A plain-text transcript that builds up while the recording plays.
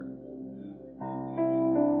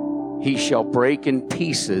He shall break in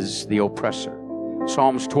pieces the oppressor.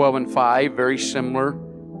 Psalms 12:5, very similar.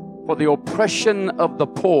 For the oppression of the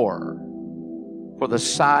poor, for the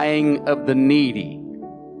sighing of the needy.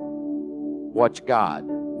 Watch God.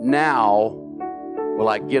 Now will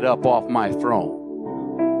I get up off my throne.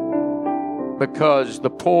 Because the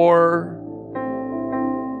poor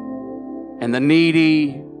and the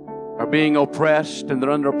needy are being oppressed and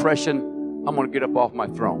they're under oppression, I'm going to get up off my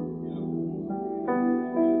throne.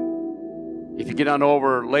 If you get on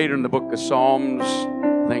over later in the book of Psalms,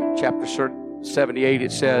 I think chapter 78,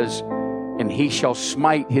 it says, and he shall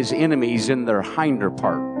smite his enemies in their hinder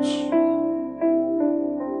parts.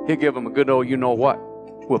 He'll give them a good old you-know-what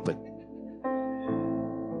whooping.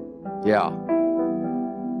 Yeah.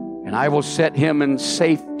 And I will set him in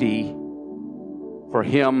safety for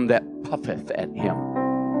him that puffeth at him.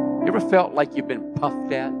 You ever felt like you've been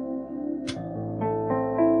puffed at?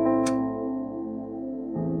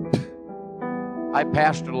 I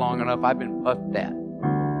pastored long enough, I've been puffed at.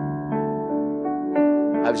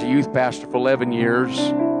 I was a youth pastor for 11 years,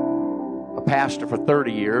 a pastor for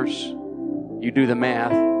 30 years. You do the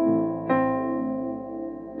math.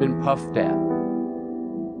 Been puffed at.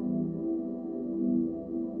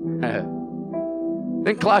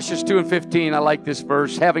 Then Colossians 2:15, I like this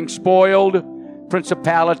verse. Having spoiled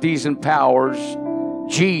principalities and powers,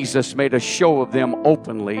 Jesus made a show of them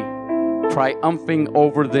openly, triumphing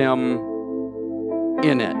over them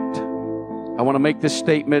in it. I want to make this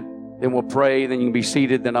statement, then we'll pray, then you can be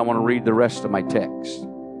seated, then I want to read the rest of my text.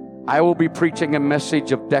 I will be preaching a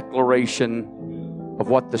message of declaration of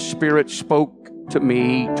what the Spirit spoke to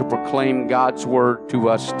me to proclaim God's word to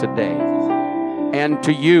us today. And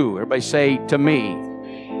to you, everybody say, to me.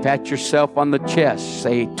 Pat yourself on the chest.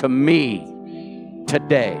 Say, to me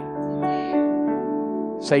today.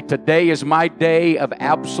 Say, today is my day of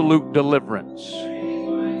absolute deliverance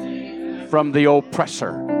from the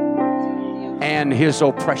oppressor and his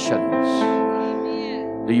oppressions.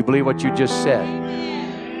 Do you believe what you just said?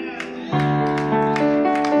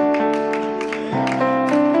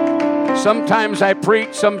 Sometimes I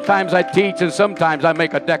preach, sometimes I teach, and sometimes I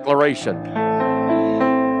make a declaration.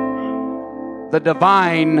 The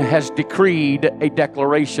divine has decreed a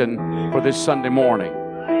declaration for this Sunday morning.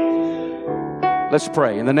 Let's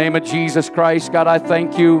pray. In the name of Jesus Christ, God, I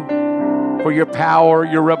thank you for your power,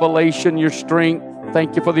 your revelation, your strength.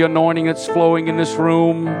 Thank you for the anointing that's flowing in this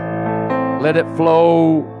room. Let it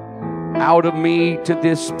flow out of me to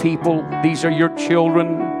this people. These are your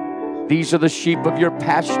children. These are the sheep of your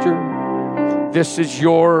pasture. This is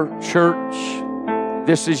your church.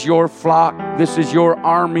 This is your flock. This is your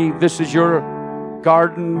army. This is your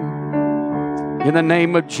garden. In the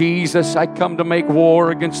name of Jesus, I come to make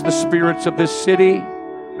war against the spirits of this city.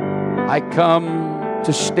 I come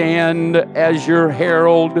to stand as your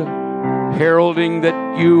herald, heralding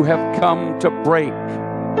that you have come to break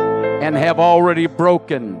and have already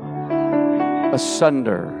broken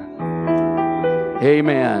asunder.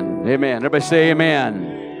 Amen. Amen. Everybody say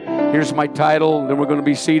amen. Here's my title, then we're going to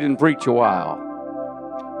be seated and preach a while.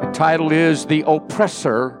 The title is The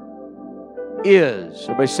Oppressor Is,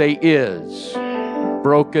 everybody say is,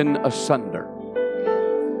 broken asunder.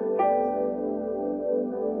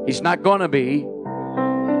 He's not going to be.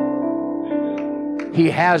 He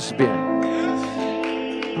has been.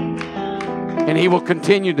 And he will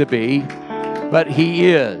continue to be, but he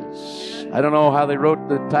is. I don't know how they wrote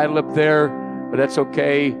the title up there, but that's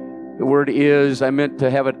okay. The word is, I meant to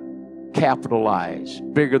have it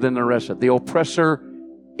capitalized, bigger than the rest of it. The oppressor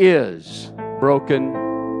is broken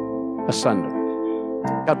asunder.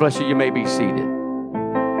 God bless you. You may be seated.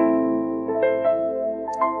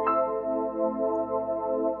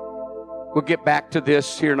 We'll get back to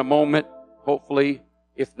this here in a moment, hopefully.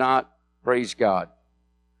 If not, praise God.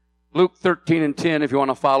 Luke 13:10, if you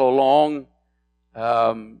want to follow along,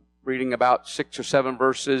 reading about 6 or 7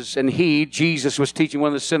 verses. And Jesus, was teaching one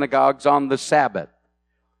of the synagogues on the Sabbath.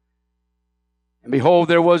 And behold,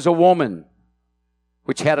 there was a woman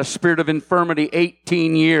which had a spirit of infirmity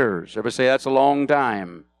 18 years. Everybody say, that's a long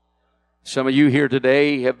time. Some of you here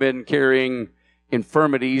today have been carrying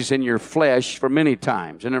infirmities in your flesh for many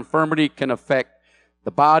times. An infirmity can affect the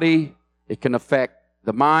body, it can affect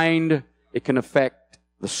the mind, it can affect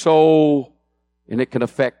the soul, and it can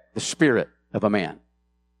affect the spirit of a man.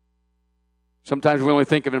 Sometimes we only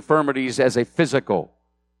think of infirmities as a physical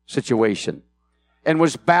situation. And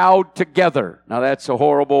was bowed together. Now that's a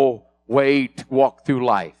horrible way to walk through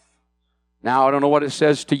life. Now I don't know what it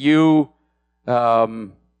says to you,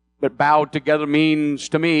 but bowed together means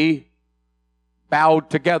to me,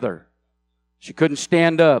 bowed together. She couldn't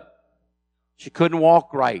stand up. She couldn't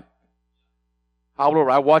walk right.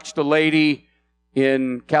 I watched a lady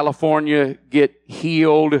in California get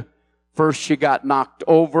healed. First, she got knocked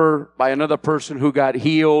over by another person who got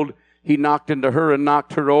healed. He knocked into her and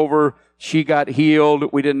knocked her over. She got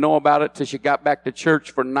healed. We didn't know about it till she got back to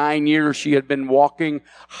church. For 9 years, she had been walking,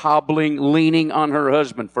 hobbling, leaning on her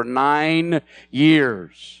husband for 9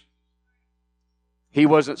 years. He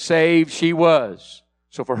wasn't saved. She was.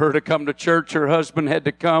 So for her to come to church, her husband had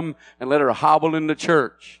to come and let her hobble into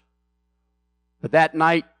church. But that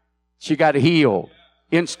night, she got healed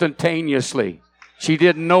instantaneously. She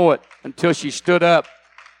didn't know it until she stood up.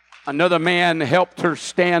 Another man helped her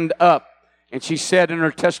stand up. And she said in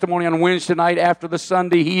her testimony on Wednesday night after the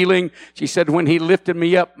Sunday healing, she said, when he lifted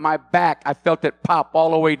me up, my back, I felt it pop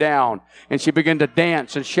all the way down. And she began to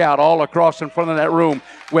dance and shout all across in front of that room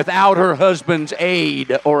without her husband's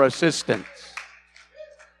aid or assistance.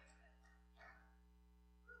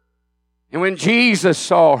 And when Jesus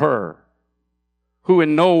saw her, who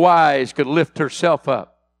in no wise could lift herself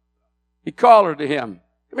up, he called her to him.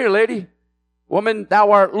 Come here, lady. Woman,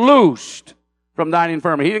 thou art loosed from thine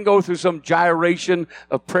infirmity. He didn't go through some gyration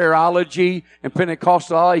of prayerology and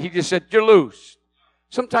Pentecostalogy. He just said, you're loose.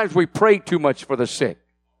 Sometimes we pray too much for the sick.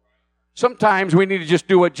 Sometimes we need to just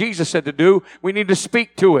do what Jesus said to do. We need to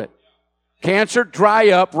speak to it. Cancer, dry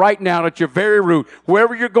up right now at your very root.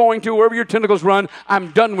 Wherever you're going to, wherever your tentacles run,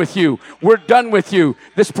 I'm done with you. We're done with you.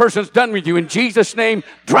 This person's done with you. In Jesus' name,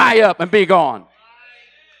 dry up and be gone.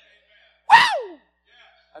 Woo!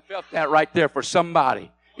 I felt that right there for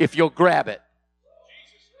somebody, if you'll grab it.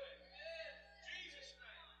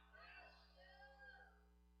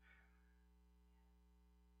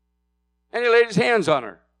 And he laid his hands on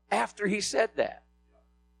her after he said that.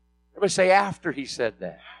 Everybody say, after he said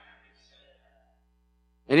that.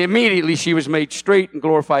 And immediately she was made straight and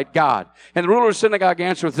glorified God. And the ruler of the synagogue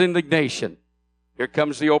answered with indignation. Here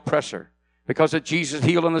comes the oppressor. Because that Jesus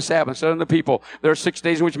healed on the Sabbath, said unto the people, there are 6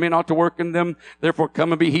 days in which men ought to work in them. Therefore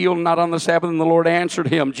come and be healed, not on the Sabbath. And the Lord answered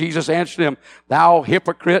him. Jesus answered him, thou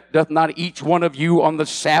hypocrite, doth not each one of you on the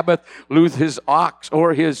Sabbath loose his ox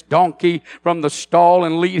or his donkey from the stall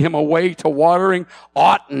and lead him away to watering?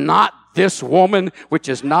 Ought not this woman, which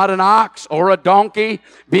is not an ox or a donkey,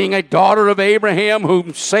 being a daughter of Abraham,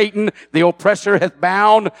 whom Satan, the oppressor, hath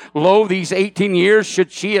bound, lo, these 18 years,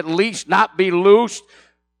 should she at least not be loosed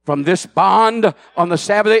from this bond on the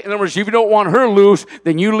Sabbath day? In other words, if you don't want her loose,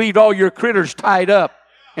 then you leave all your critters tied up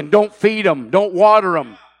and don't feed them, don't water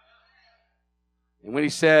them. And when he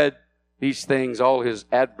said these things, all his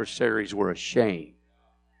adversaries were ashamed.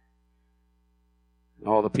 And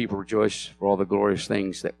all the people rejoiced for all the glorious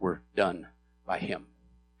things that were done by him.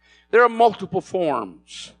 There are multiple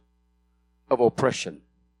forms of oppression.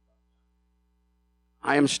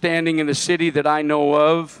 I am standing in a city that I know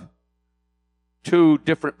of. 2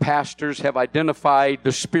 different pastors have identified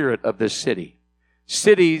the spirit of this city.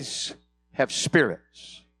 Cities have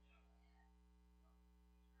spirits.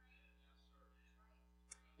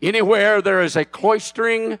 Anywhere there is a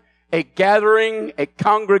cloistering, a gathering, a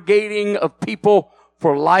congregating of people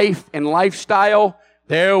for life and lifestyle,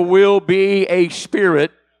 there will be a spirit.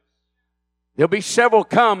 There'll be several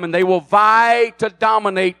come and they will vie to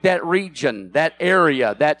dominate that region, that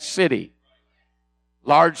area, that city.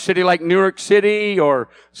 Large city like New York City or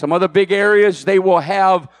some other big areas, they will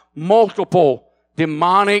have multiple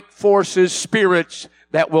demonic forces, spirits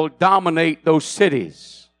that will dominate those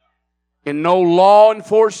cities. And no law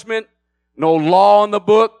enforcement, no law in the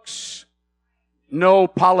books, no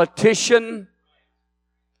politician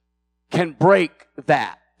can break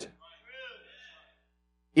that.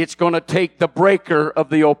 It's going to take the breaker of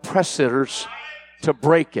the oppressors to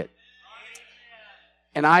break it.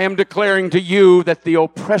 And I am declaring to you that the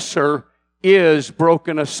oppressor is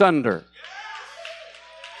broken asunder.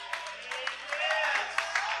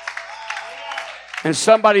 And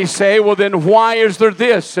somebody say, well, then why is there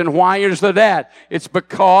this and why is there that? It's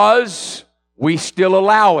because we still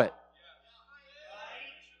allow it.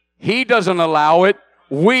 He doesn't allow it.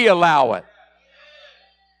 We allow it.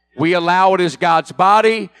 We allow it as God's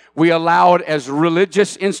body. We allow it as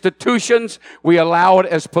religious institutions. We allow it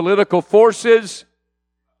as political forces.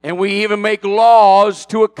 And we even make laws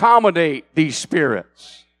to accommodate these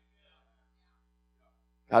spirits.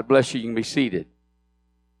 God bless you. You can be seated.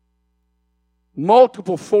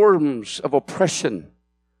 Multiple forms of oppression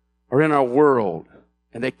are in our world.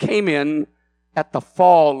 And they came in at the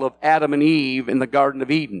fall of Adam and Eve in the Garden of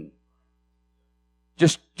Eden.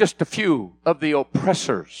 Just a few of the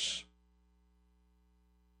oppressors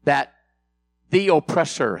that the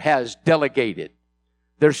oppressor has delegated.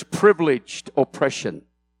 There's privileged oppression.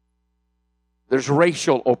 There's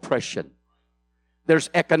racial oppression. There's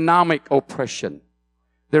economic oppression.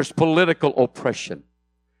 There's political oppression.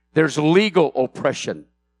 There's legal oppression.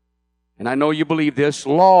 And I know you believe this.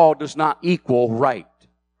 Law does not equal right.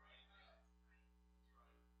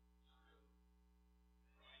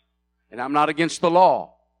 And I'm not against the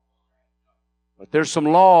law. But there's some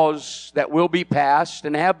laws that will be passed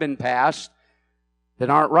and have been passed that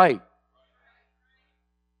aren't right.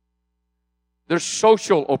 There's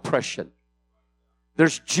social oppression.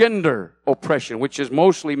 There's gender oppression, which is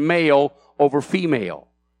mostly male over female.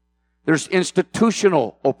 There's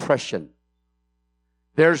institutional oppression.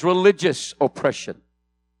 There's religious oppression.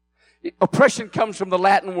 Oppression comes from the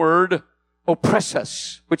Latin word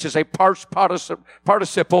oppressus, which is a past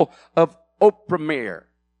participle of opprimere,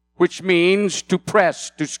 which means to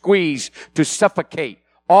press, to squeeze, to suffocate,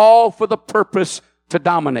 all for the purpose to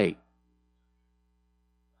dominate.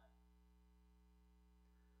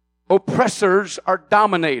 Oppressors are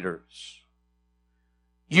dominators.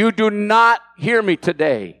 You do not hear me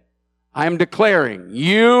today. I am declaring,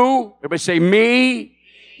 you, everybody say me,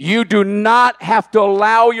 you do not have to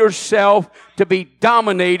allow yourself to be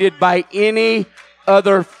dominated by any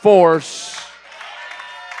other force.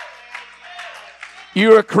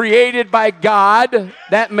 You are created by God.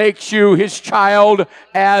 That makes you His child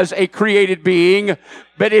as a created being.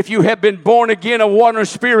 But if you have been born again of water and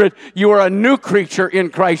spirit, you are a new creature in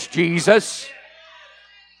Christ Jesus.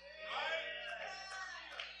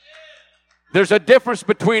 There's a difference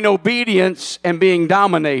between obedience and being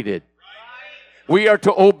dominated. We are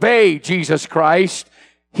to obey Jesus Christ.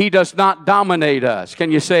 He does not dominate us.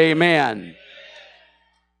 Can you say amen?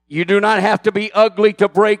 You do not have to be ugly to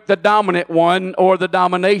break the dominant one or the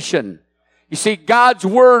domination. You see, God's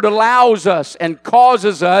Word allows us and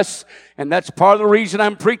causes us, and that's part of the reason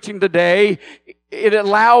I'm preaching today, it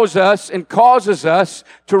allows us and causes us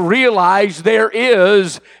to realize there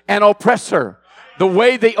is an oppressor. The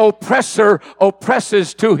way the oppressor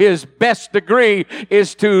oppresses to his best degree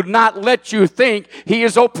is to not let you think he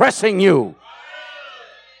is oppressing you.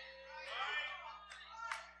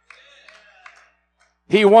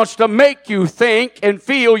 He wants to make you think and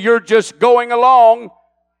feel you're just going along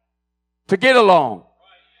to get along.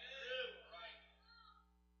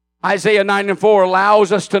 Isaiah 9:4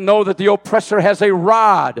 allows us to know that the oppressor has a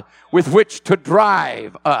rod with which to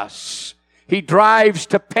drive us. He drives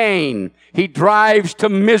to pain. He drives to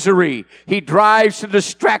misery. He drives to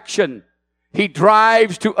distraction. He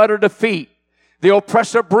drives to utter defeat. The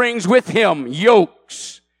oppressor brings with him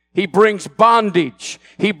yokes. He brings bondage.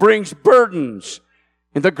 He brings burdens.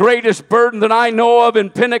 And the greatest burden that I know of in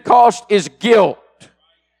Pentecost is guilt.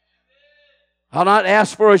 I'll not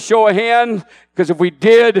ask for a show of hands, because if we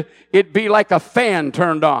did, it'd be like a fan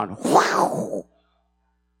turned on. Wow.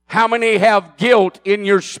 How many have guilt in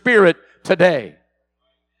your spirit today?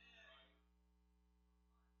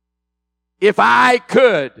 If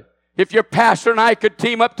your pastor and I could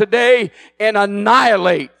team up today and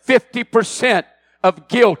annihilate 50% of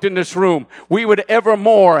guilt in this room, we would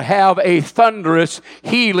evermore have a thunderous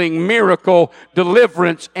healing, miracle,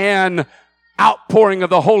 deliverance, and outpouring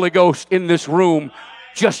of the Holy Ghost in this room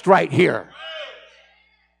just right here.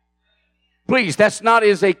 Please, that's not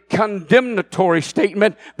as a condemnatory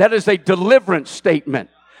statement. That is a deliverance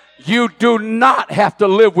statement. You do not have to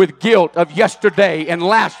live with guilt of yesterday and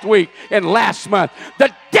last week and last month.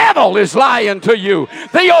 The devil is lying to you.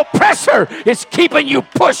 The oppressor is keeping you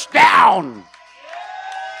pushed down.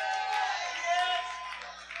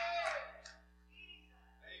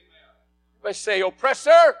 Let's say,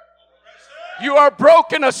 oppressor, you are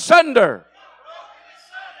broken asunder,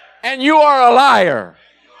 and you are a liar,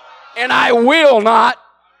 and I will not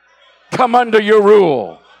come under your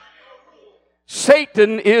rule.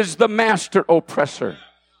 Satan is the master oppressor,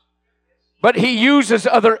 but he uses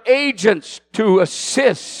other agents to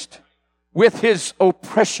assist with his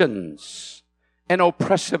oppressions and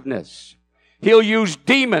oppressiveness. He'll use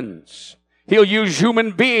demons. He'll use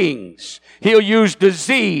human beings. He'll use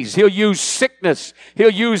disease. He'll use sickness. He'll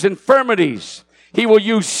use infirmities. He will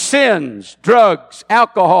use sins, drugs,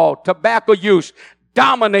 alcohol, tobacco use,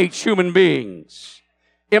 dominates human beings.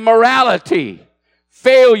 Immorality,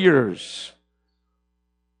 failures,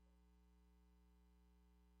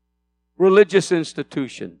 religious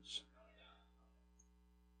institutions,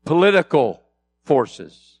 political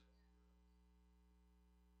forces.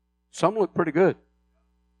 Some look pretty good.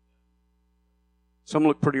 Some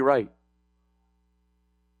look pretty right.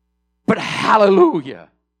 But hallelujah,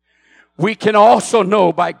 we can also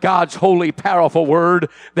know by God's holy, powerful word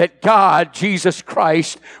that God, Jesus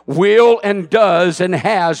Christ, will and does and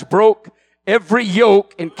has broke every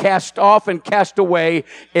yoke and cast off and cast away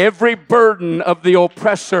every burden of the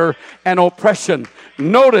oppressor and oppression.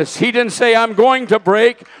 Notice, he didn't say, I'm going to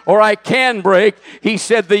break or I can break. He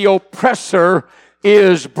said the oppressor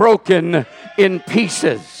is broken in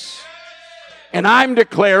pieces. And I'm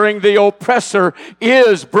declaring the oppressor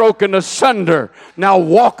is broken asunder. Now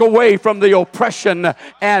walk away from the oppression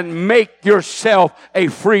and make yourself a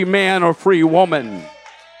free man or free woman.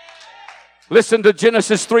 Listen to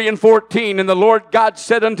Genesis 3:14. And the Lord God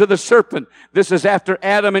said unto the serpent, this is after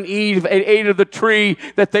Adam and Eve ate of the tree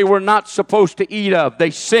that they were not supposed to eat of.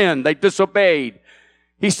 They sinned. They disobeyed.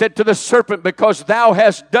 He said to the serpent, because thou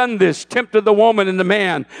hast done this, tempted the woman and the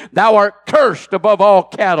man, thou art cursed above all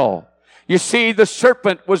cattle. You see, the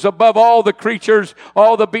serpent was above all the creatures,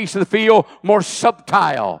 all the beasts of the field, more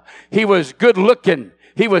subtle. He was good looking.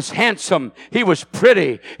 He was handsome. He was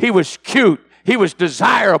pretty. He was cute. He was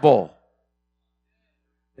desirable.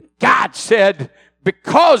 God said,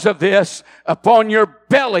 because of this, upon your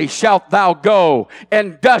belly shalt thou go,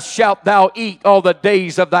 and dust shalt thou eat all the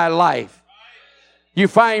days of thy life. You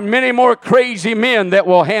find many more crazy men that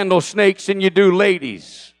will handle snakes than you do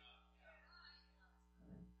ladies.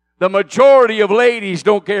 The majority of ladies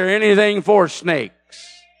don't care anything for snakes.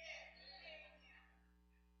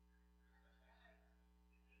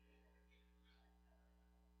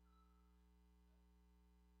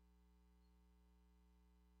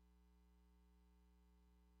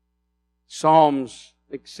 Psalms,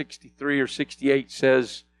 I think 63 or 68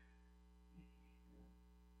 says,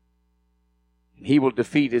 he will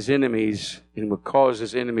defeat his enemies and will cause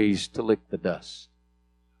his enemies to lick the dust.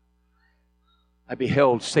 I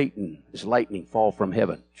beheld Satan as lightning fall from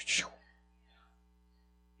heaven.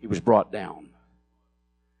 He was brought down.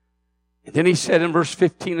 And then he said in verse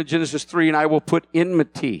 15 of Genesis 3, and I will put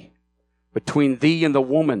enmity between thee and the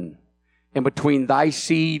woman, and between thy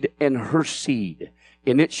seed and her seed.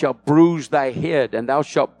 And it shall bruise thy head, and thou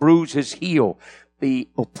shalt bruise his heel. The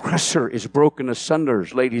oppressor is broken asunder,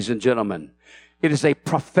 ladies and gentlemen. It is a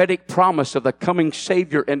prophetic promise of the coming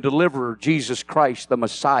Savior and Deliverer, Jesus Christ, the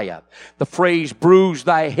Messiah. The phrase bruise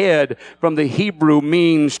thy head from the Hebrew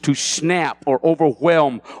means to snap or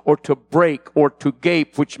overwhelm or to break or to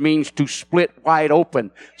gape, which means to split wide open.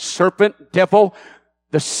 Serpent, devil,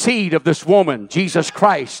 the seed of this woman, Jesus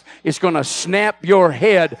Christ, is going to snap your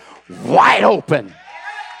head wide open.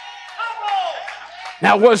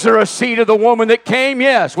 Now, was there a seed of the woman that came?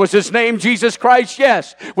 Yes. Was his name Jesus Christ?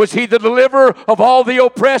 Yes. Was he the deliverer of all the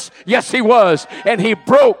oppressed? Yes, he was. And he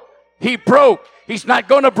broke. He broke. He's not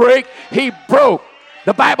going to break. He broke.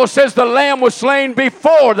 The Bible says the Lamb was slain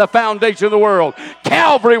before the foundation of the world.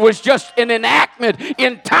 Calvary was just an enactment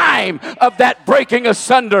in time of that breaking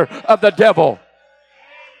asunder of the devil.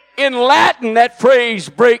 In Latin, that phrase,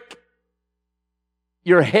 break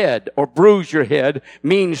your head or bruise your head,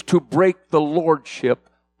 means to break the lordship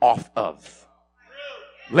off of.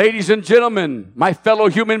 Ladies and gentlemen, my fellow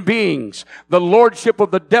human beings, the lordship of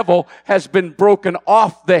the devil has been broken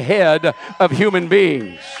off the head of human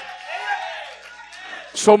beings.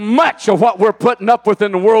 So much of what we're putting up with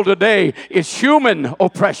in the world today is human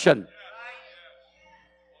oppression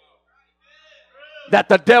that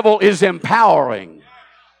the devil is empowering.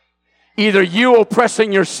 Either you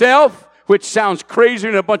oppressing yourself, which sounds crazier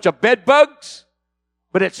than a bunch of bed bugs,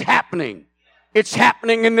 but it's happening. It's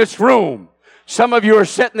happening in this room. Some of you are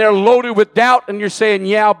sitting there loaded with doubt and you're saying,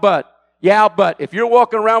 yeah, but. If you're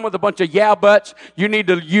walking around with a bunch of yeah, buts, you need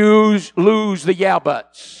to lose the yeah,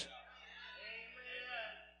 buts.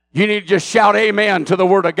 You need to just shout amen to the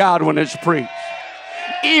Word of God when it's preached.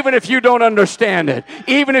 Even if you don't understand it,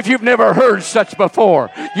 even if you've never heard such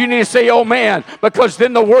before, you need to say, oh man, because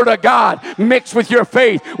then the Word of God mixed with your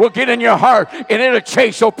faith will get in your heart and it'll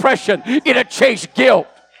chase oppression. It'll chase guilt.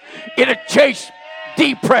 It'll chase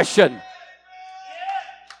depression.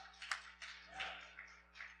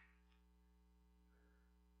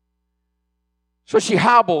 So she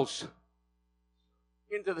hobbles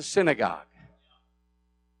into the synagogue,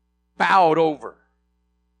 bowed over,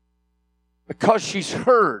 because she's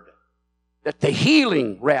heard that the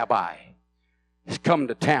healing rabbi has come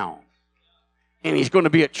to town. And he's going to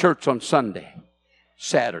be at church on Sunday,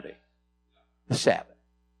 Saturday, the Sabbath.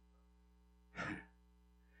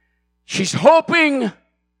 She's hoping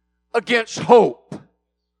against hope.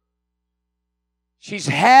 She's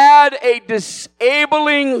had a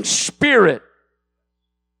disabling spirit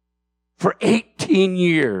for 18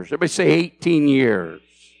 years. Everybody say 18 years.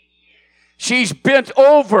 She's bent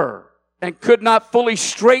over and could not fully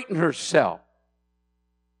straighten herself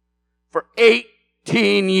for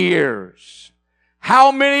 18 years.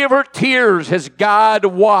 How many of her tears has God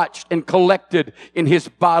watched and collected in his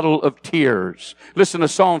bottle of tears? Listen to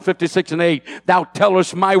Psalm 56 and 8. Thou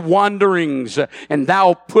tellest my wanderings, and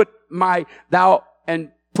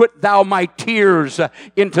put thou my tears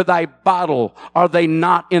into thy bottle. Are they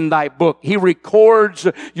not in thy book? He records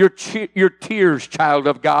your tears, child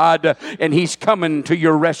of God, and he's coming to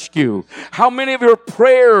your rescue. How many of your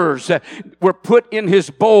prayers were put in his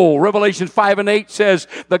bowl? Revelation 5 and 8 says,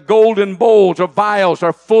 the golden bowls or vials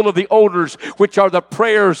are full of the odors, which are the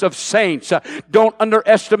prayers of saints. Don't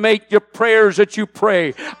underestimate your prayers that you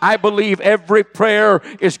pray. I believe every prayer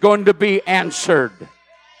is going to be answered.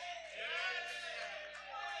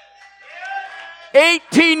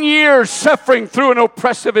 18 years suffering through an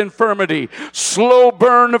oppressive infirmity. Slow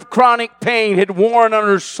burn of chronic pain had worn on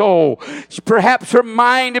her soul. Perhaps her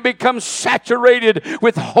mind had become saturated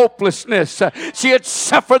with hopelessness. She had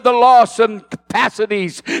suffered the loss of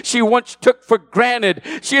capacities she once took for granted.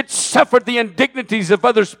 She had suffered the indignities of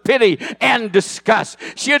others' pity and disgust.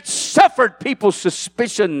 She had suffered people's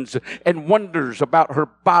suspicions and wonders about her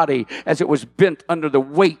body as it was bent under the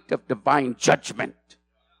weight of divine judgment.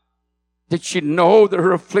 Did she know that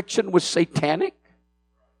her affliction was satanic?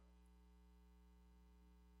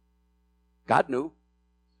 God knew.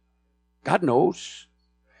 God knows.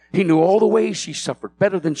 He knew all the ways she suffered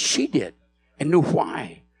better than she did and knew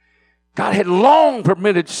why. God had long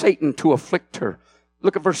permitted Satan to afflict her.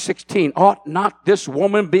 Look at verse 16. Ought not this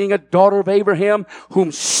woman, being a daughter of Abraham,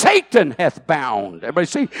 whom Satan hath bound? Everybody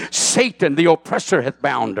say, Satan, the oppressor, hath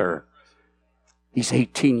bound her. These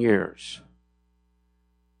 18 years.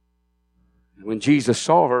 When Jesus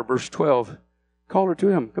saw her, verse 12, called her to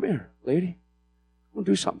him. Come here, lady. I'm going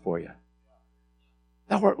to do something for you.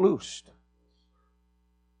 Thou art loosed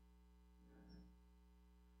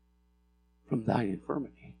from thine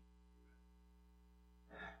infirmity.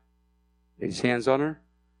 Laid his hands on her.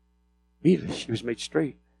 Immediately she was made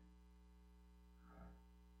straight.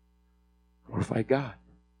 Glorify God.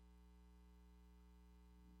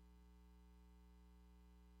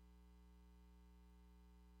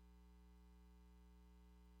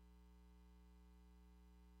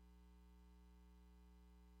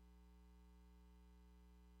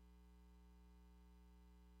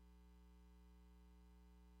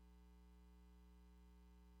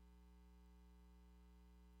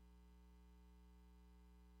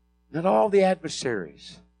 Not all the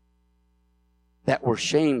adversaries that were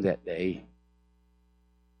shamed that day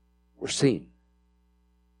were seen.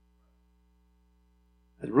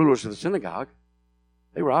 The rulers of the synagogue,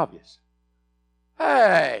 they were obvious.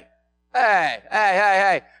 Hey,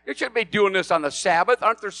 you shouldn't be doing this on the Sabbath.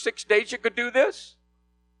 Aren't there 6 days you could do this?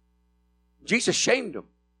 Jesus shamed them.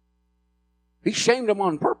 He shamed them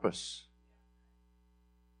on purpose.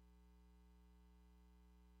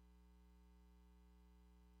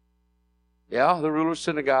 Yeah, the ruler of the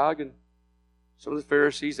synagogue and some of the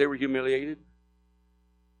Pharisees, they were humiliated.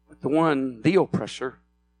 But the oppressor,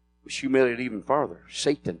 was humiliated even farther.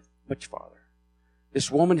 Satan, much farther.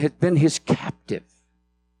 This woman had been his captive.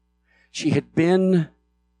 She had been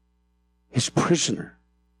his prisoner.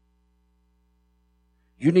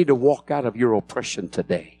 You need to walk out of your oppression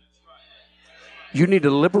today. You need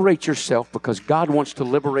to liberate yourself because God wants to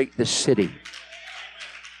liberate this city.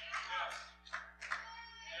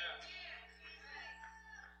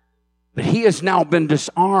 But he has now been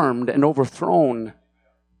disarmed and overthrown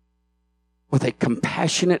with a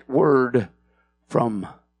compassionate word from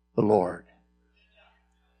the Lord.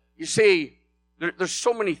 You see, there's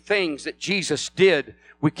so many things that Jesus did.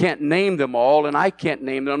 We can't name them all, and I can't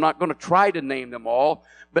name them. I'm not going to try to name them all.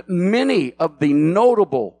 But many of the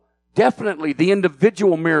notable, definitely the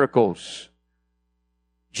individual miracles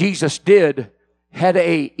Jesus did had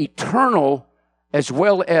a eternal as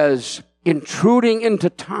well as intruding into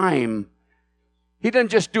time. He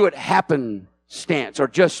didn't just do it happenstance or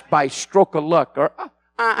just by stroke of luck or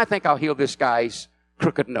I think I'll heal this guy's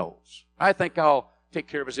crooked nose. I think I'll take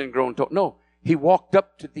care of his ingrown toe. No, he walked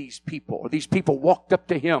up to these people, or these people walked up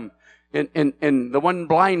to him, and the one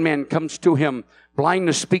blind man comes to him.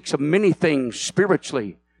 Blindness speaks of many things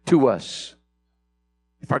spiritually to us.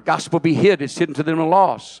 If our gospel be hid, it's hidden to them a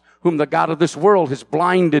loss, whom the God of this world has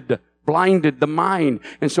blinded the mind.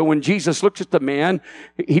 And so when Jesus looks at the man,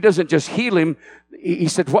 he doesn't just heal him. He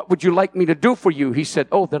said, what would you like me to do for you? He said,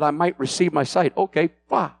 oh, that I might receive my sight. Okay,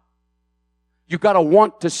 fine. You got to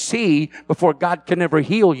want to see before God can ever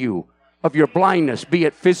heal you of your blindness, be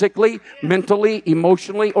it physically, mentally,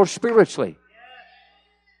 emotionally, or spiritually.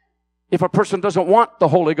 If a person doesn't want the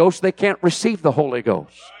Holy Ghost, they can't receive the Holy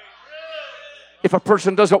Ghost. If a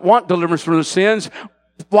person doesn't want deliverance from the sins,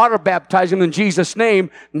 water baptize them in Jesus' name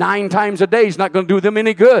 9 times a day is not going to do them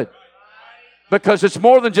any good. Because it's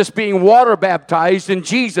more than just being water baptized in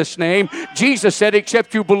Jesus' name. Jesus said,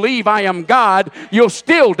 except you believe I am God, you'll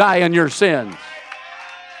still die in your sins.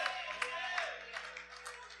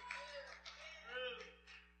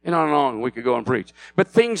 And on we could go and preach. But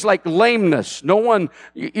things like lameness, no one,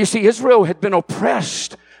 you see, Israel had been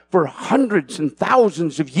oppressed for hundreds and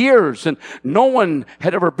thousands of years, and no one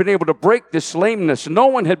had ever been able to break this lameness. No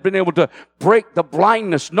one had been able to break the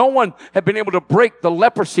blindness. No one had been able to break the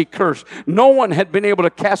leprosy curse. No one had been able to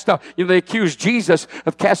cast out. They accused Jesus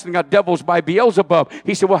of casting out devils by Beelzebub.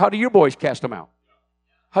 He said, well, how do your boys cast them out?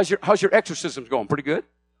 How's your exorcisms going? Pretty good?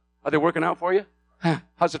 Are they working out for you?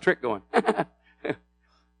 How's the trick going?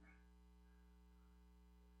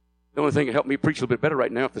 The only thing that helped me preach a little bit better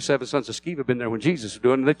right now, if the 7 sons of Sceva had been there when Jesus was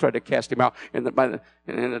doing it, they tried to cast him out. And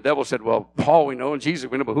the devil said, well, Paul we know and Jesus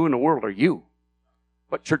we know, but who in the world are you?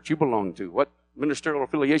 What church you belong to? What ministerial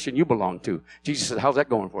affiliation you belong to? Jesus said, how's that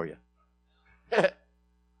going for you?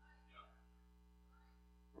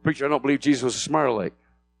 Preacher, I don't believe Jesus was a smart lake.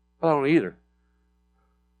 Well, I don't either.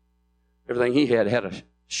 Everything he had a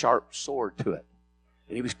sharp sword to it.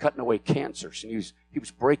 And he was cutting away cancers, and he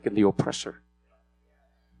was breaking the oppressor.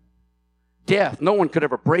 Death, no one could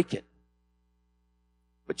ever break it.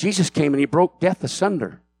 But Jesus came and he broke death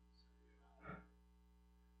asunder.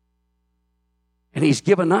 And he's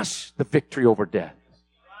given us the victory over death.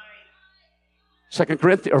 1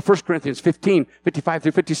 Corinthians 15, 55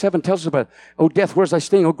 through 57 tells us about, oh death, where's thy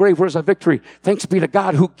sting? Oh grave, where's thy victory? Thanks be to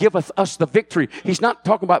God who giveth us the victory. He's not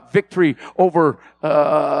talking about victory over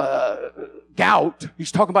gout.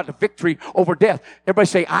 He's talking about the victory over death. Everybody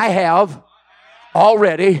say, I have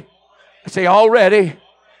already. Say already.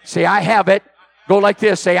 Say I have it. Go like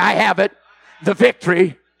this. Say I have it. The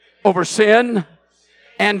victory over sin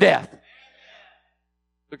and death.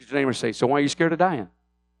 Look at your neighbor and say, so why are you scared of dying?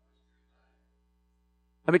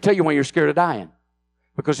 Let me tell you why you're scared of dying.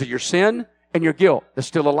 Because of your sin and your guilt that's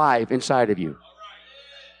still alive inside of you.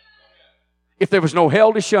 If there was no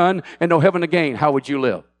hell to shun and no heaven to gain, how would you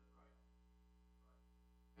live?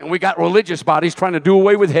 And we got religious bodies trying to do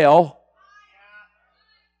away with hell.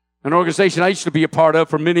 An organization I used to be a part of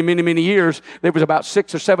for many, many, many years, there was about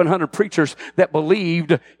 600 or 700 preachers that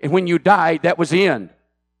believed and when you died, that was the end.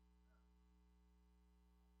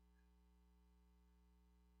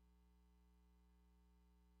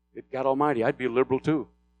 Good God Almighty, I'd be a liberal too.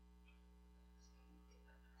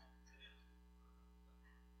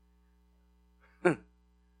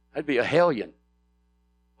 I'd be a hellion.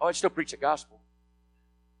 Oh, I'd still preach the gospel.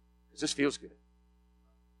 Because this feels good.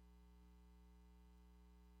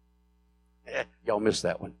 Y'all missed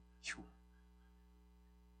that one.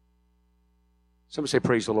 Somebody say,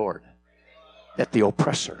 praise the Lord. That the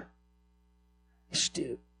oppressor is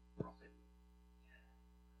still broken.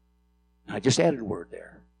 And I just added a word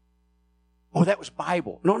there. Oh, that was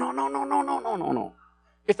Bible. No.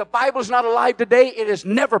 If the Bible's not alive today, it has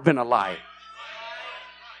never been alive.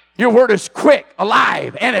 Your word is quick,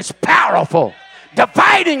 alive, and it's powerful.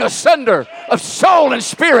 Dividing asunder of soul and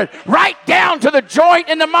spirit, right down to the joint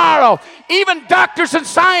and the marrow. Even doctors and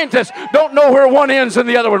scientists don't know where one ends and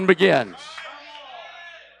the other one begins.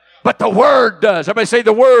 But the Word does. Everybody say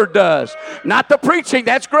the Word does. Not the preaching,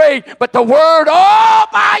 that's great, but the Word all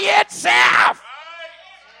by itself.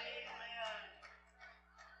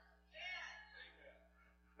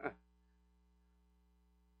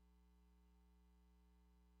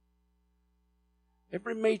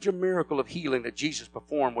 Every major miracle of healing that Jesus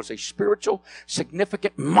performed was a spiritual,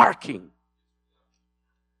 significant marking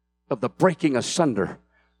of the breaking asunder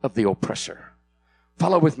of the oppressor.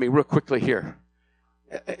 Follow with me real quickly here.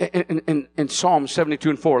 In Psalm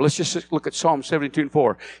 72 and 4, let's just look at Psalm 72 and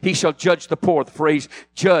 4. He shall judge the poor. The phrase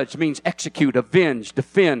judge means execute, avenge,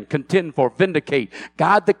 defend, contend for, vindicate.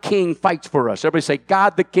 God the King fights for us. Everybody say,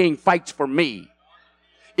 God the King fights for me.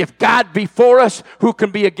 If God be for us, who can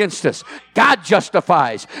be against us? God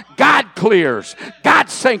justifies. God clears. God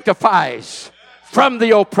sanctifies from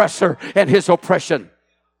the oppressor and his oppression.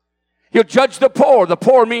 He'll judge the poor. The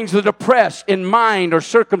poor means the depressed in mind or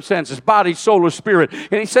circumstances, body, soul, or spirit.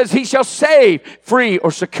 And he says he shall save, free,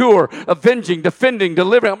 or secure, avenging, defending,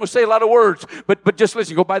 delivering. I'm going to say a lot of words, but just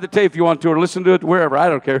listen. Go buy the tape if you want to, or listen to it wherever. I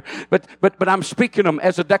don't care. But I'm speaking them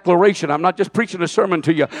as a declaration. I'm not just preaching a sermon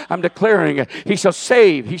to you. I'm declaring it. He shall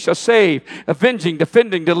save, avenging,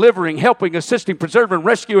 defending, delivering, helping, assisting, preserving,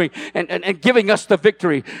 rescuing, and giving us the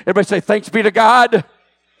victory. Everybody say, thanks be to God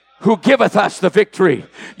who giveth us the victory.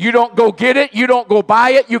 You don't go get it. You don't go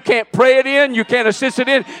buy it. You can't pray it in. You can't assist it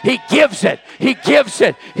in. He gives it. He gives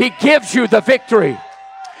it. He gives you the victory.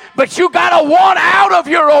 But you got to want out of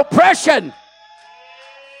your oppression.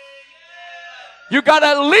 You got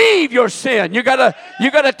to leave your sin. You got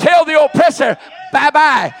to tell the oppressor,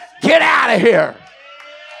 bye-bye. Get out of here.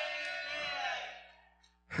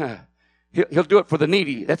 He'll do it for the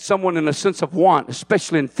needy. That's someone in a sense of want,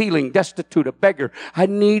 especially in feeling destitute, a beggar. I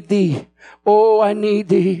need thee. Oh, I need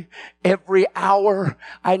thee. Every hour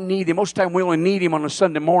I need thee. Most of the time we only need him on a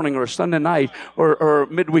Sunday morning or a Sunday night or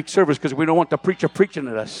midweek service because we don't want the preacher preaching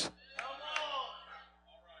at us.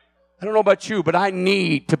 I don't know about you, but I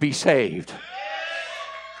need to be saved.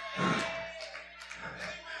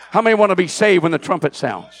 How many want to be saved when the trumpet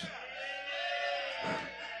sounds?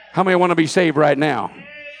 How many want to be saved right now?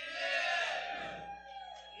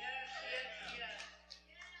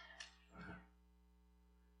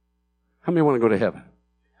 How many want to go to heaven?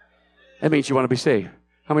 That means you want to be saved.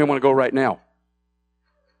 How many want to go right now?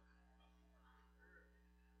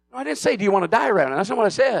 No, I didn't say, do you want to die right now? That's not what I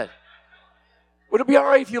said. Would it be all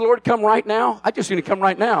right if you, Lord, come right now? I just need to come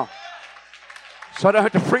right now. So I don't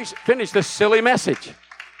have to finish this silly message.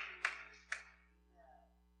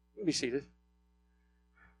 Let me be seated.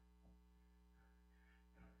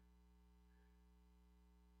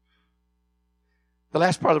 The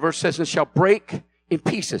last part of the verse says, and shall break in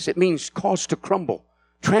pieces. It means cause to crumble.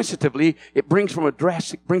 Transitively, it brings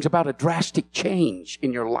about a drastic change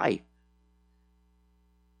in your life.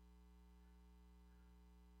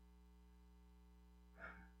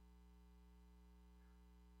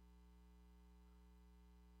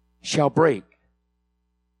 Shall break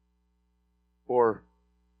or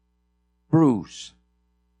bruise.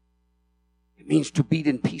 It means to beat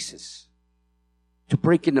in pieces, to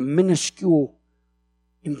break into minuscule,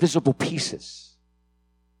 invisible pieces.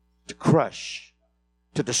 To crush,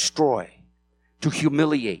 to destroy, to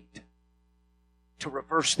humiliate, to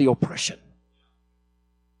reverse the oppression.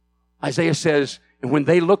 Isaiah says, and when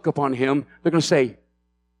they look upon him, they're going to say,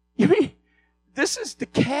 you mean this is the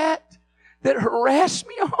cat that harassed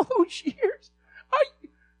me all those years?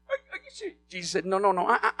 Jesus said,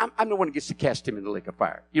 no. I'm the one who gets to cast him in the lake of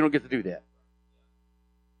fire. You don't get to do that.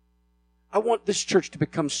 I want this church to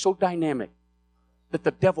become so dynamic that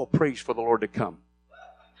the devil prays for the Lord to come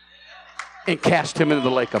and cast him into the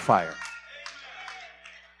lake of fire.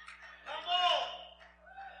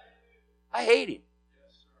 I hate him.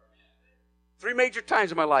 3 major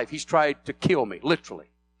times in my life he's tried to kill me, literally.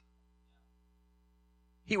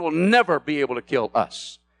 He will never be able to kill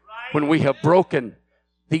us when we have broken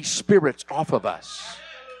these spirits off of us.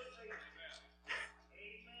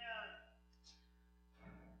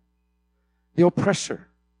 The oppressor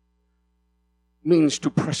means to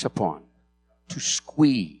press upon, to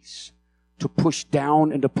squeeze, to push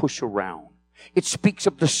down and to push around. It speaks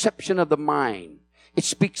of deception of the mind. It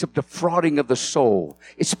speaks of defrauding of the soul.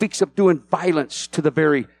 It speaks of doing violence to the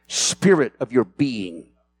very spirit of your being.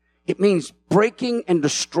 It means breaking and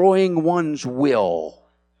destroying one's will.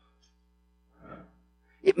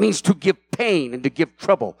 It means to give pain and to give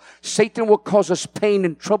trouble. Satan will cause us pain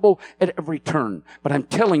and trouble at every turn. But I'm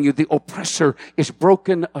telling you, the oppressor is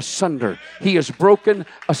broken asunder. He is broken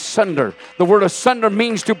asunder. The word asunder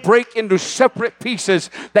means to break into separate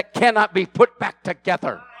pieces that cannot be put back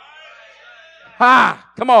together.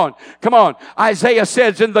 Come on. Isaiah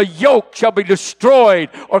says, and the yoke shall be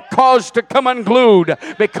destroyed or caused to come unglued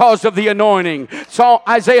because of the anointing. So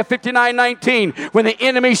Isaiah 59:19, when the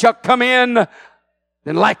enemy shall come in,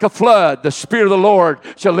 then like a flood, the Spirit of the Lord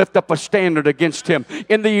shall lift up a standard against him.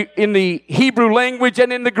 In the Hebrew language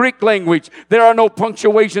and in the Greek language, there are no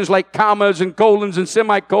punctuations like commas and colons and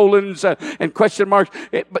semicolons and question marks.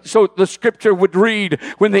 So the scripture would read,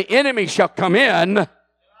 when the enemy shall come in,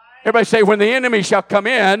 everybody say, when the enemy shall come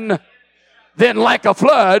in, then like a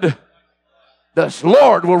flood, the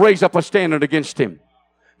Lord will raise up a standard against him.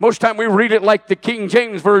 Most time we read it like the King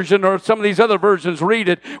James Version or some of these other versions read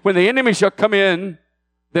it, when the enemy shall come in,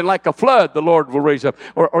 then like a flood, the Lord will raise up.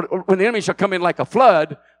 Or when the enemy shall come in like a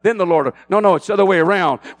flood, then the Lord. No, it's the other way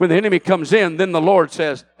around. When the enemy comes in, then the Lord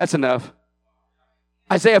says, that's enough.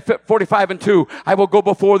 Isaiah 45:2, I will go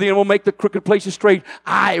before thee and will make the crooked places straight.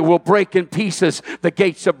 I will break in pieces the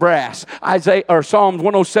gates of brass. Psalms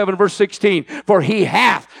 107 verse 16, for he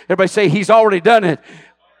hath, everybody say, he's already done it.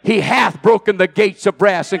 He hath broken the gates of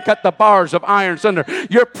brass and cut the bars of iron asunder.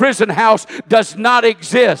 Your prison house does not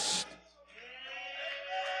exist.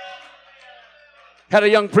 Had a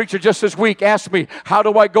young preacher just this week ask me, how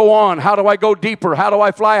do I go on? How do I go deeper? How do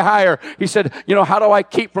I fly higher? He said, how do I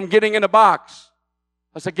keep from getting in a box?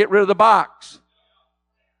 I said, get rid of the box.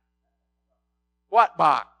 What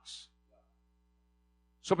box?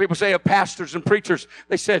 So people say of pastors and preachers,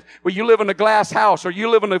 they said, well, you live in a glass house or you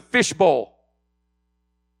live in a fishbowl.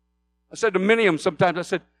 I said to many of them sometimes, I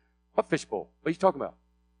said, what fishbowl? What are you talking about?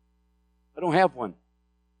 I don't have one.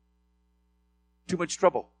 Too much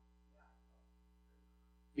trouble.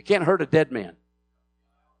 You can't hurt a dead man.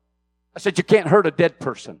 I said, you can't hurt a dead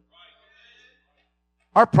person.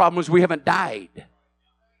 Our problem is we haven't died.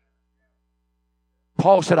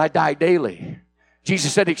 Paul said, I die daily.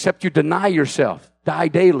 Jesus said, except you deny yourself, die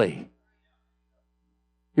daily,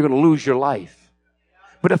 you're going to lose your life.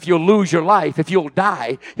 But if you'll lose your life, if you'll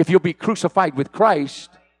die, if you'll be crucified with Christ,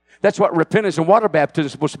 that's what repentance and water baptism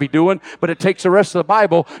is supposed to be doing. But it takes the rest of the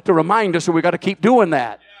Bible to remind us that we've got to keep doing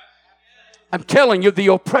that. I'm telling you, the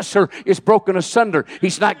oppressor is broken asunder.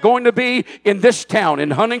 He's not going to be in this town,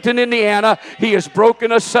 in Huntington, Indiana. He is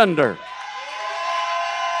broken asunder.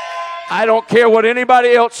 I don't care what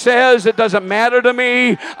anybody else says. It doesn't matter to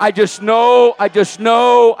me. I just know.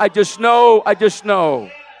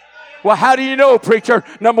 Well, how do you know, preacher?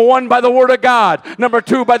 Number one, by the Word of God. Number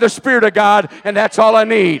two, by the Spirit of God. And that's all I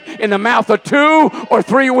need. In the mouth of 2 or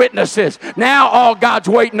 3 witnesses. Now all God's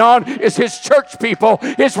waiting on is His church people,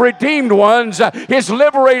 His redeemed ones, His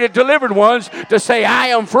liberated, delivered ones to say, I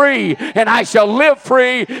am free, and I shall live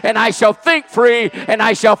free, and I shall think free, and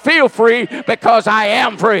I shall feel free because I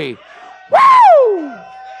am free. Woo!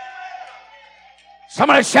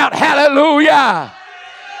 Somebody shout hallelujah.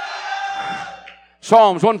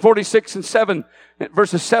 Psalms 146 and 7,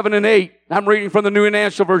 verses 7 and 8. I'm reading from the New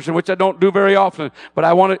International Version, which I don't do very often, but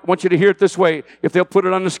I want you to hear it this way. If they'll put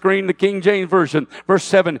it on the screen, the King James Version, verse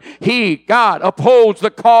 7. He, God, upholds the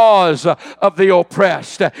cause of the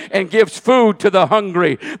oppressed and gives food to the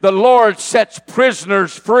hungry. The Lord sets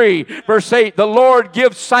prisoners free. Verse 8. The Lord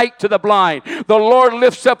gives sight to the blind. The Lord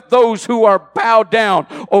lifts up those who are bowed down,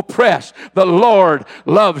 oppressed. The Lord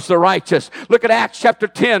loves the righteous. Look at Acts chapter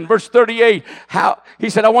 10, verse 38. He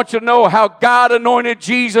said, I want you to know how God anointed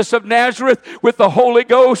Jesus of Nazareth with the Holy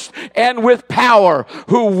Ghost and with power,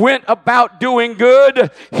 who went about doing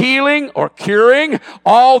good, healing or curing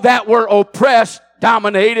all that were oppressed,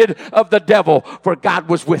 dominated of the devil, for God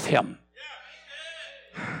was with him.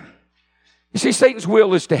 You see, Satan's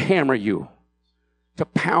will is to hammer you, to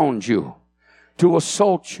pound you, to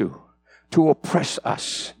assault you, to oppress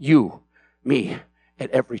us, you, me,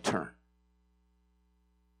 at every turn.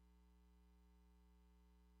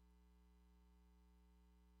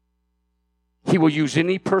 He will use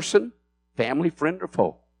any person, family, friend, or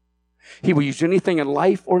foe. He will use anything in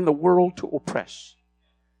life or in the world to oppress.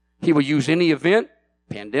 He will use any event,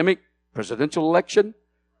 pandemic, presidential election,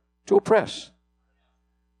 to oppress.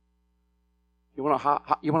 You want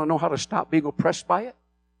to know how to stop being oppressed by it?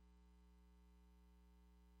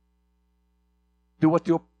 Do what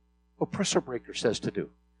the oppressor breaker says to do.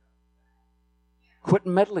 Quit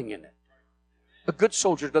meddling in it. A good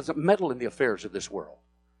soldier doesn't meddle in the affairs of this world.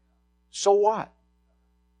 So what?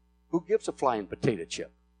 Who gives a flying potato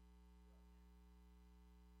chip?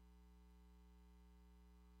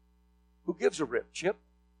 Who gives a rip chip?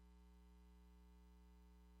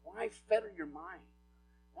 Why fetter your mind?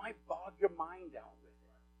 Why bog your mind down with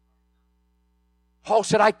it? Paul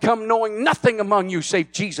said, I come knowing nothing among you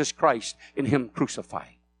save Jesus Christ and Him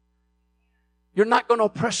crucified. You're not going to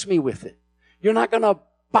oppress me with it. You're not going to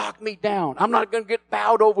bog me down. I'm not going to get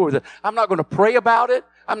bowed over with it. I'm not going to pray about it.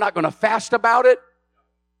 I'm not going to fast about it.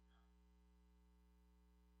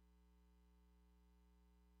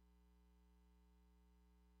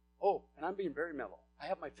 Oh, and I'm being very mellow. I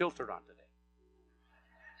have my filter on today.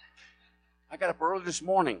 I got up early this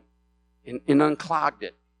morning and unclogged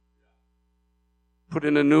it. Put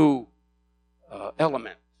in a new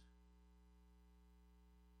element.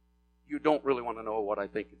 You don't really want to know what I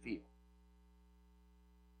think and feel.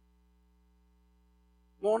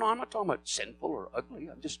 No, I'm not talking about sinful or ugly.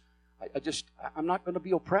 I'm not going to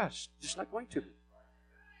be oppressed. I'm just not going to be.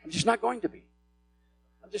 I'm just not going to be.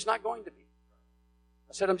 I'm just not going to be.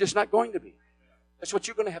 I said, I'm just not going to be. That's what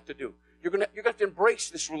you're going to have to do. You're going to have to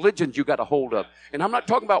embrace this religion you got a hold of. And I'm not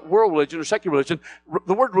talking about world religion or secular religion.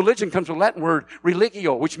 The word religion comes from the Latin word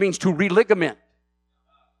religio, which means to religament.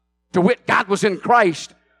 To wit, God was in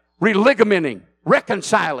Christ, religamenting,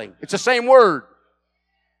 reconciling. It's the same word.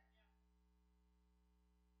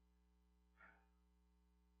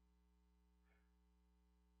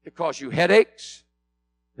 It cause you headaches.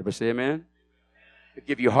 Everybody say amen? It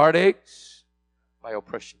give you heartaches by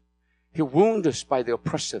oppression. He'll wound us by the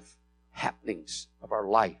oppressive happenings of our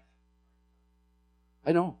life.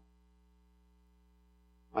 I know.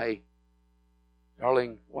 My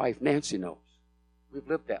darling wife, Nancy, knows. We've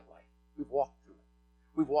lived that life. We've walked through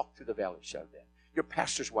it. We've walked through the valley of shadow of death. Your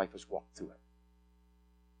pastor's wife has walked through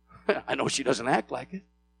it. I know she doesn't act like it.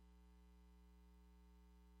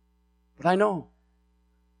 But I know.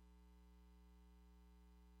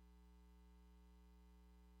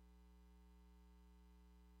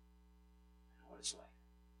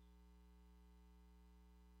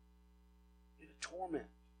 torment.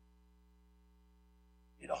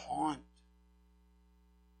 It'll haunt.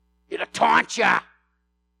 It'll taunt you. I'm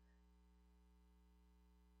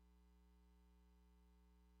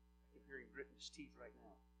hearing gritting his teeth right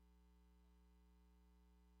now.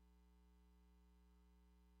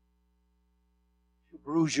 He'll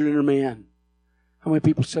bruise your inner man. How many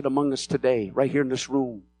people sit among us today, right here in this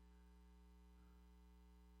room?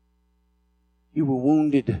 You were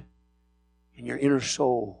wounded in your inner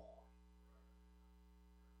soul.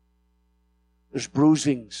 There's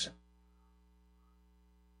bruisings.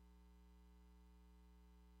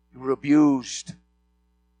 You were abused.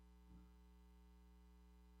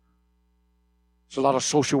 There's a lot of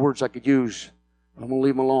social words I could use, but I'm going to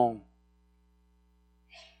leave them alone.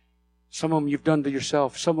 Some of them you've done to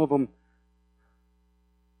yourself. Some of them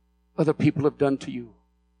other people have done to you.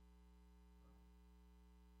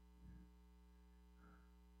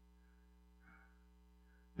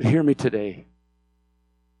 But hear me today.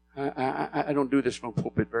 I don't do this from the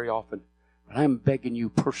pulpit very often, but I'm begging you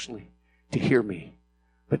personally to hear me.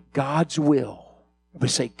 But God's will,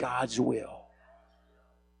 everybody say God's will.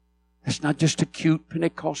 It's not just a cute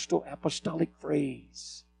Pentecostal apostolic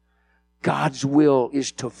phrase. God's will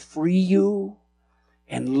is to free you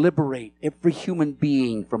and liberate every human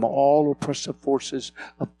being from all oppressive forces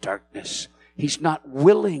of darkness. He's not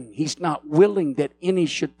willing that any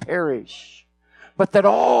should perish, but that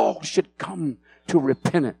all should come to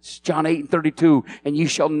repentance. John 8:32, and you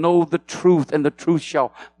shall know the truth, and the truth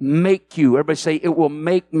shall make you. Everybody say, it will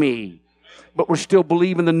make me. But we're still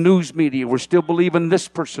believing the news media. We're still believing this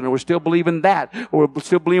person, or we're still believing that, or we're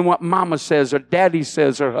still believing what mama says, or daddy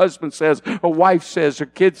says, or husband says, or wife says, or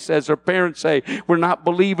kids says, or parents say. We're not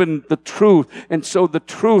believing the truth. And so the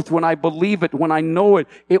truth, when I believe it, when I know it,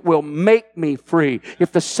 it will make me free.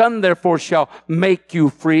 If the Son therefore shall make you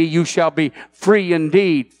free, you shall be free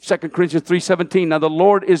indeed. 2 Corinthians 3:17. Now the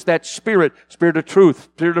Lord is that Spirit, Spirit of truth,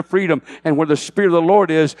 Spirit of freedom. And where the Spirit of the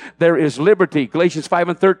Lord is, there is liberty. Galatians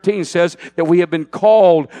 5:13 says that we have been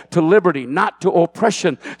called to liberty, not to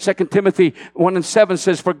oppression. 2 Timothy 1:7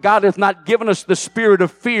 says, for God hath not given us the spirit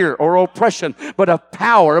of fear or oppression, but of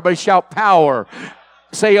power. Everybody shout power.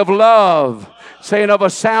 Say of love. Saying of a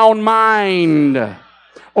sound mind.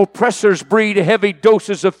 Oppressors breed heavy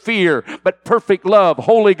doses of fear, but perfect love,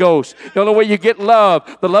 Holy Ghost. The only way you get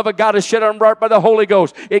love, the love of God is shed on our heart by the Holy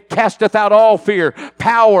Ghost. It casteth out all fear.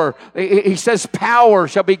 Power, he says power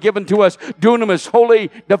shall be given to us. Dunamis, holy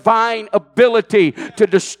divine ability to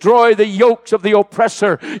destroy the yokes of the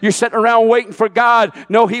oppressor. You're sitting around waiting for God.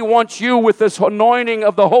 No, he wants you with this anointing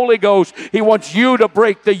of the Holy Ghost. He wants you to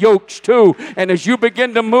break the yokes too. And as you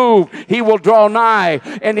begin to move, he will draw nigh.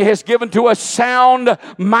 And he has given to us sound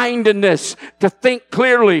mindedness, to think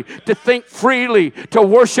clearly, to think freely, to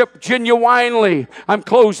worship genuinely. I'm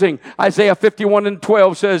closing. Isaiah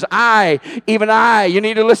 51:12 says, I, even I, you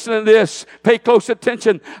need to listen to this. Pay close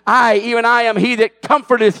attention. I, even I, am he that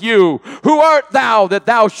comforteth you. Who art thou that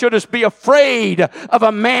thou shouldest be afraid of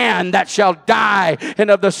a man that shall die,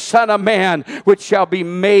 and of the Son of Man which shall be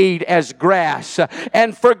made as grass,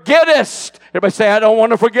 and forgettest. Everybody say, I don't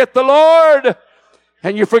want to forget the Lord.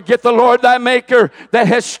 And you forget the Lord thy Maker that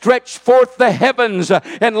has stretched forth the heavens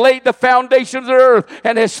and laid the foundations of the earth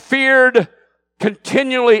and has feared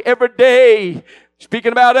continually every day.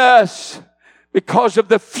 Speaking about us, because of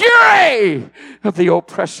the fury of the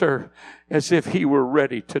oppressor, as if he were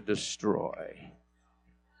ready to destroy.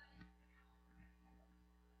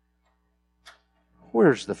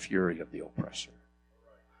 Where's the fury of the oppressor?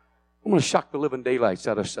 I'm going to shock the living daylights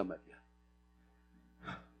out of some of you.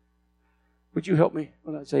 Would you help me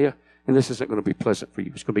with Isaiah? And this isn't going to be pleasant for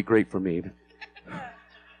you. It's going to be great for me.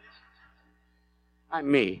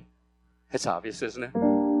 I'm me. That's obvious, isn't it?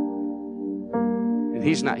 And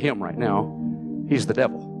he's not him right now. He's the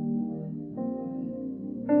devil.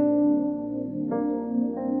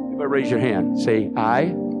 Everybody raise your hand. Say, I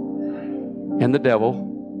and the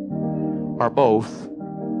devil are both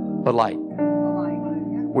alike.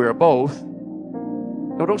 We are both.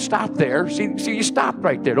 No, don't stop there. See, you stopped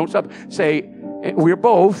right there. Don't stop. Say, we're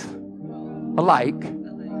both alike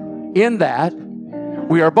in that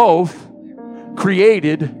we are both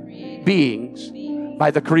created beings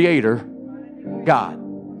by the Creator, God.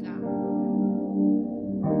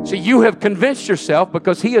 See, you have convinced yourself,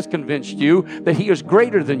 because He has convinced you, that He is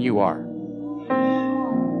greater than you are.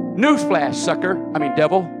 Newsflash, sucker.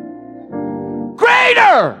 Devil.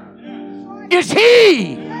 Greater is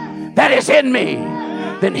He that is in me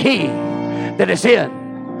than he that is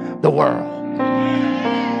in the world.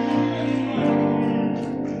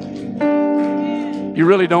 You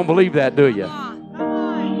really don't believe that, do you?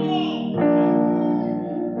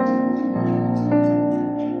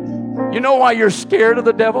 You know why you're scared of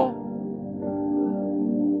the devil?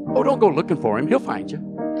 Oh, don't go looking for him. He'll find you.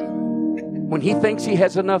 When he thinks he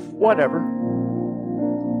has enough whatever,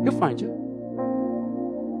 he'll find you.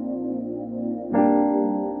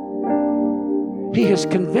 He has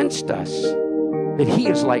convinced us that he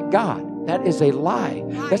is like God. That is a lie.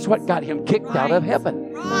 Right. That's what got him kicked out of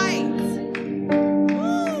heaven. Right.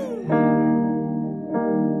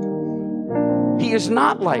 He is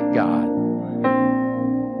not like God.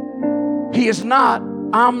 He is not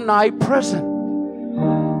omnipresent.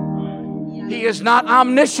 He is not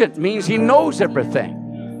omniscient, means he knows everything.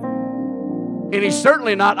 And he's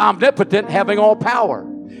certainly not omnipotent, having all power.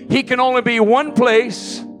 He can only be one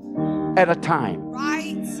place at a time.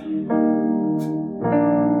 Right.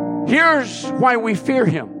 Here's why we fear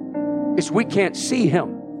him. Is we can't see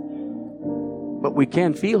him, but we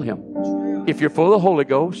can feel him. If you're full of the Holy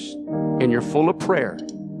Ghost and you're full of prayer,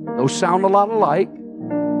 those sound a lot alike.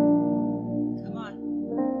 Come on.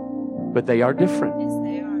 But they are different. Yes,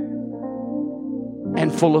 they are.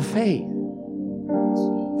 And full of faith.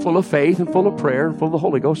 Full of faith and full of prayer and full of the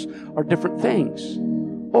Holy Ghost are different things.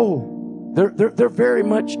 Oh, they're very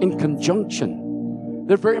much in conjunction.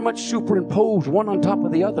 They're very much superimposed, one on top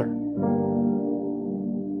of the other.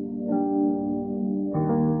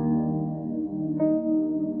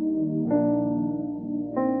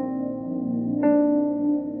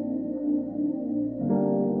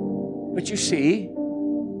 But you see,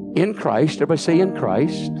 in Christ, everybody say in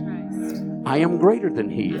Christ, I am greater than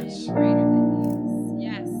he is.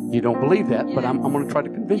 Yes. You don't believe that, but I'm going to try to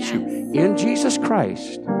convince you. In Jesus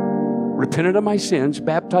Christ, repented of my sins,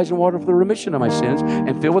 baptized in water for the remission of my sins,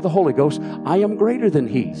 and filled with the Holy Ghost, I am greater than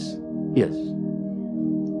he is.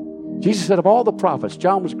 Jesus said, of all the prophets,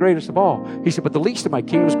 John was greatest of all. He said, but the least of my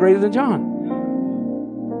kingdom was greater than John.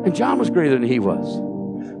 And John was greater than he was.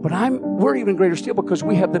 But we're even greater still because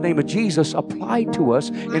we have the name of Jesus applied to us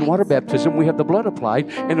in water baptism. We have the blood applied,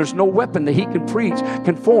 and there's no weapon that he can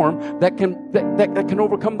form that can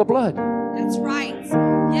overcome the blood. That's right.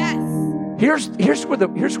 Yes. Here's where the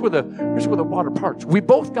water parts. We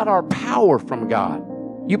both got our power from God.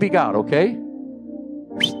 You be God, okay?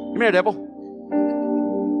 Come here, devil.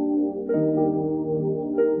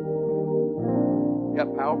 You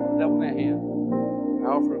got power from the devil in that hand.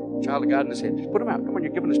 Power from a child of God in his hand. Just put him out. Come on,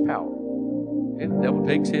 you're giving us power. Okay, the devil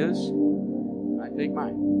takes his, I take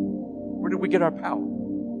mine. Where did we get our power?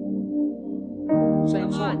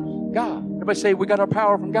 Same source. God. Everybody say we got our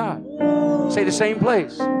power from God. Say the same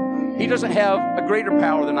place. He doesn't have a greater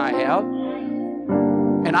power than I have.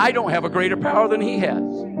 And I don't have a greater power than he has.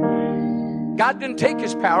 God didn't take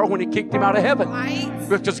his power when he kicked him out of heaven. Right.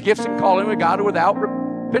 Because gifts and calling a God without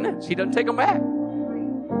repentance. He doesn't take them back.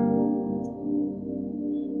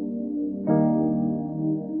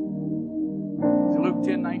 Luke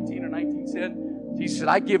 10, 19 or 19 said, Jesus said,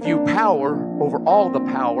 I give you power over all the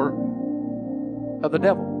power of the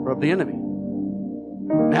devil or of the enemy.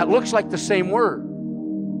 Now it looks like the same word.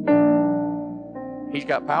 He's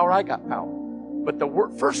got power, I got power. But the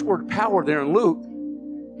first word power there in Luke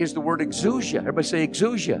is the word exousia. Everybody say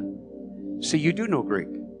exousia. See, you do know Greek.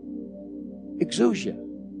 Exousia.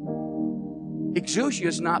 Exousia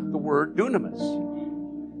is not the word dunamis.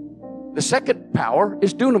 The second power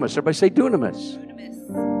is dunamis. Everybody say dunamis.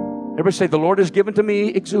 Everybody say, the Lord has given to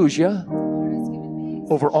me exousia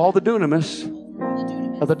over all the dunamis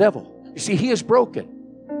of the devil. You see, he is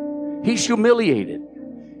broken. He's humiliated.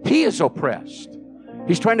 He is oppressed.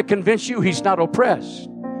 He's trying to convince you he's not oppressed,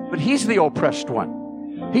 but he's the oppressed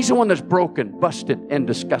one. He's the one that's broken, busted, and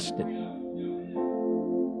disgusted.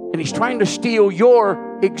 And he's trying to steal your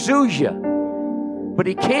exousia, but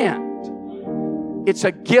he can't. It's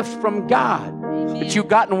a gift from God that you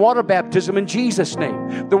got in water baptism in Jesus'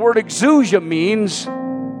 name. The word exousia means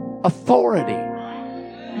authority.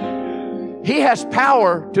 He has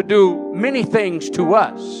power to do many things to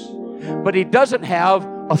us, but he doesn't have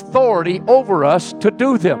authority over us to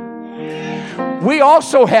do them. We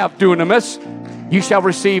also have dunamis. You shall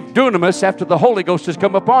receive dunamis after the Holy Ghost has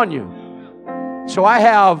come upon you. So I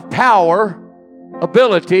have power,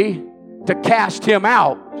 ability to cast him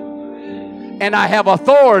out. And I have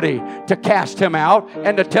authority to cast him out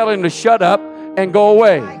and to tell him to shut up and go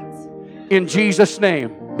away. In Jesus'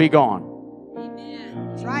 name, be gone.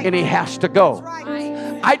 And he has to go.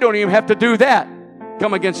 I don't even have to do that.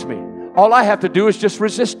 Come against me. All I have to do is just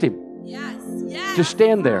resist him. Just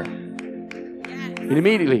stand there. And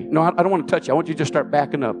immediately, no, I don't want to touch you. I want you to just start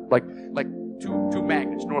backing up like two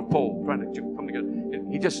magnets, North Pole, trying to come together.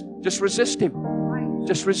 And he just resist him.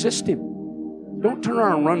 Just resist him. Don't turn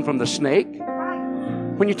around and run from the snake.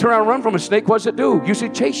 When you turn around and run from a snake, what does it do? Usually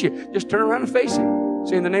chase you. Just turn around and face him.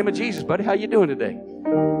 Say, in the name of Jesus, buddy, how you doing today?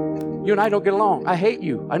 You and I don't get along. I hate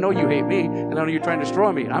you. I know you hate me, and I know you're trying to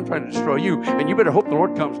destroy me, and I'm trying to destroy you. And you better hope the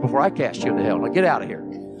Lord comes before I cast you into hell. Now get out of here.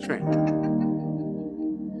 Straight.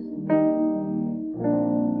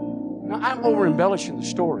 Now, I'm over-embellishing the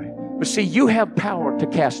story. But see, you have power to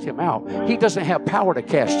cast him out. He doesn't have power to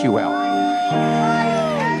cast you out.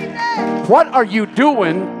 What are you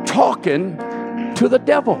doing talking to the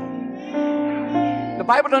devil? The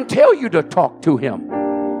Bible doesn't tell you to talk to him.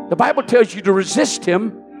 The Bible tells you to resist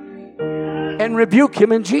him and rebuke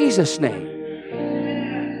him in Jesus' name.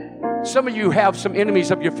 Some of you have some enemies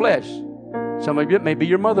of your flesh. Some of you, it may be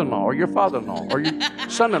your mother-in-law or your father-in-law or your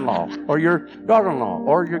son-in-law or your daughter-in-law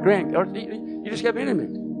or your or you just have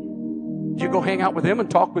enemies. Do you go hang out with them and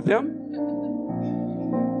talk with them?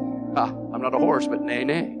 I'm not a horse, but nay,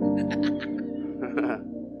 nay.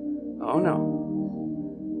 Oh, no.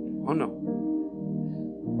 Oh, no.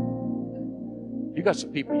 You got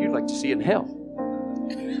some people you'd like to see in hell.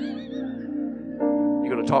 You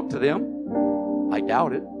going to talk to them? I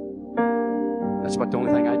doubt it. That's about the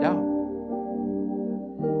only thing I doubt.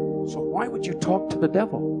 So why would you talk to the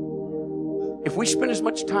devil? If we spend as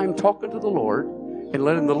much time talking to the Lord and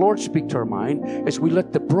letting the Lord speak to our mind as we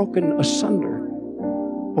let the broken asunder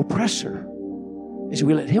oppressor, as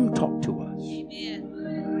we let him talk to us.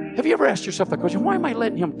 Amen. Have you ever asked yourself that question? Why am I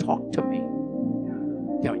letting him talk to me?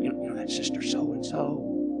 You know that sister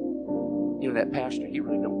so-and-so. You know that pastor, he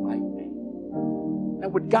really don't like me. Now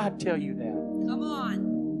would God tell you that? Come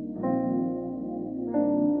on.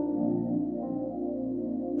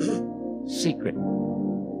 Secret.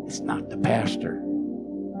 It's not the pastor.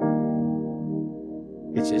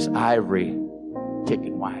 It's his ivory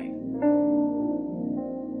ticking wife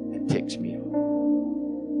that ticks me off.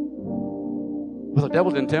 Well, the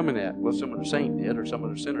devil didn't tell me that. Well, some other saint did or some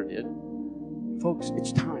other sinner did. Folks,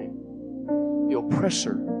 it's time. The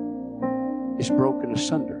oppressor is broken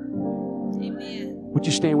asunder. Amen. Would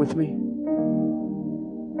you stand with me?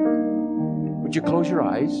 Would you close your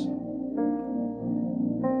eyes?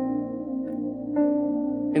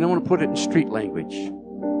 And I want to put it in street language.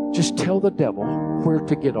 Just tell the devil where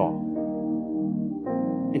to get off.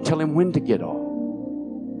 And tell him when to get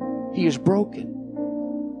off. He is broken.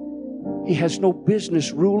 He has no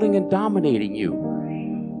business ruling and dominating you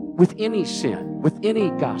with any sin, with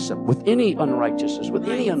any gossip, with any unrighteousness, with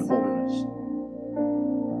any unholiness.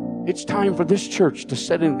 It's time for this church to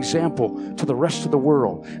set an example to the rest of the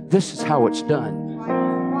world. This is how it's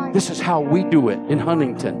done. This is how we do it in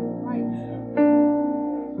Huntington.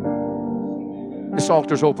 This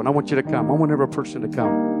altar's open. I want you to come. I want every person to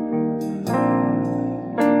come.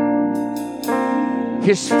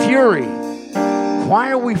 His fury.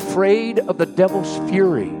 Why are we afraid of the devil's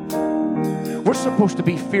fury? We're supposed to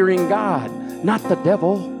be fearing God, not the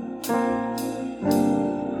devil.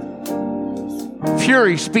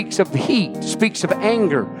 Fury speaks of heat, speaks of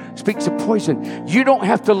anger, speaks of poison. You don't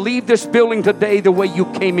have to leave this building today the way you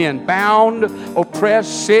came in. Bound,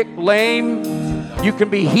 oppressed, sick, lame. You can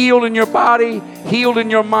be healed in your body, healed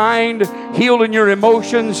in your mind, healed in your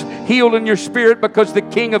emotions, healed in your spirit, because the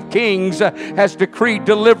King of Kings has decreed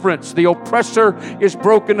deliverance. The oppressor is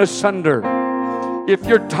broken asunder. If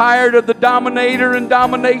you're tired of the dominator and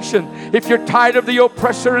domination, if you're tired of the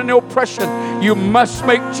oppressor and the oppression, you must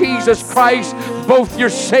make Jesus Christ both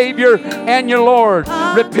your Savior and your Lord.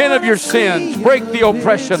 Repent of your sins. Break the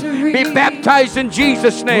oppression. Be baptized in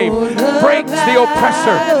Jesus' name. Breaks the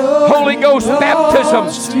oppressor. Holy Ghost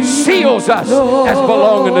baptism seals us as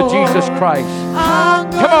belonging to Jesus Christ.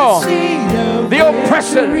 Come on. The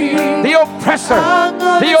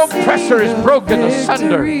oppressor is broken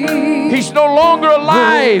asunder. He's no longer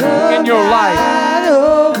alive in your life.